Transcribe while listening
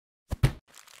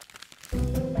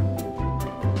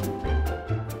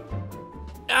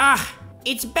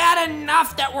It's bad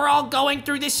enough that we're all going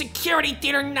through this security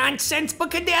theater nonsense,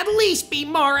 but could they at least be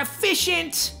more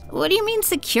efficient? What do you mean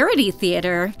security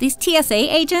theater? These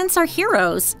TSA agents are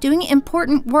heroes, doing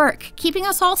important work, keeping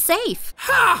us all safe.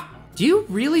 Ha! Do you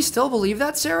really still believe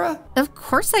that, Sarah? Of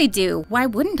course I do. Why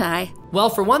wouldn't I? Well,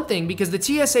 for one thing, because the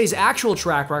TSA's actual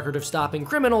track record of stopping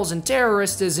criminals and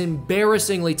terrorists is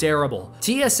embarrassingly terrible.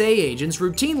 TSA agents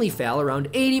routinely fail around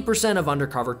 80% of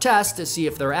undercover tests to see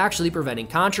if they're actually preventing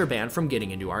contraband from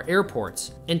getting into our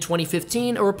airports. In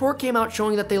 2015, a report came out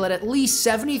showing that they let at least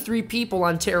 73 people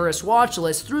on terrorist watch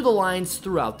lists through the lines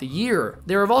throughout the year.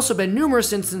 There have also been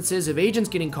numerous instances of agents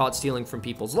getting caught stealing from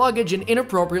people's luggage and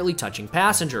inappropriately touching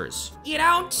passengers. You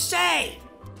don't say.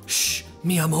 Shh,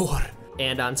 mi amor.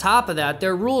 And on top of that,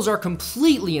 their rules are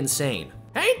completely insane.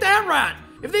 Ain't that right?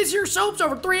 If this here soap's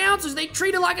over 3 ounces, they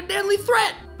treat it like a deadly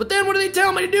threat. But then what do they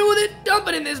tell me to do with it? Dump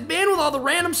it in this bin with all the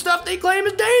random stuff they claim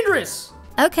is dangerous.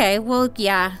 Okay, well,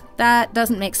 yeah, that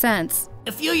doesn't make sense.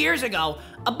 A few years ago,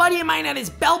 a buddy of mine had his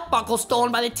belt buckle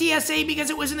stolen by the TSA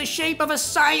because it was in the shape of a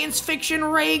science fiction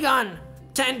ray gun.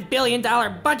 $10 billion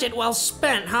budget well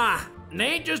spent, huh? And they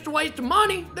ain't just a waste of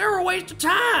money, they're a waste of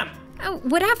time.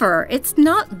 Whatever, it's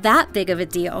not that big of a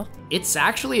deal. It's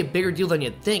actually a bigger deal than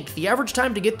you'd think. The average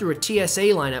time to get through a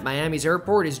TSA line at Miami's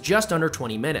airport is just under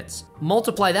 20 minutes.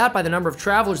 Multiply that by the number of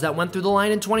travelers that went through the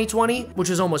line in 2020,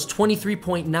 which is almost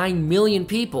 23.9 million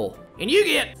people. And you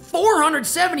get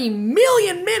 470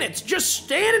 million minutes just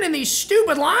standing in these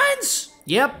stupid lines?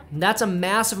 Yep, that's a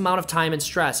massive amount of time and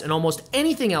stress, and almost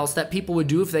anything else that people would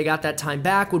do if they got that time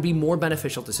back would be more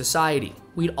beneficial to society.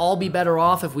 We'd all be better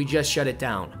off if we just shut it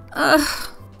down.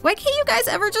 Why can't you guys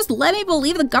ever just let me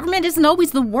believe the government isn't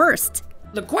always the worst?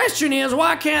 The question is,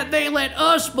 why can't they let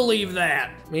us believe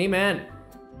that? Amen.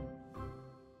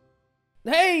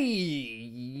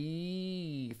 Hey,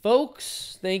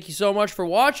 folks, thank you so much for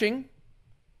watching.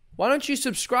 Why don't you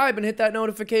subscribe and hit that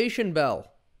notification bell?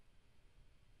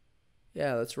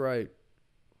 Yeah, that's right.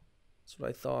 That's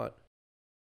what I thought.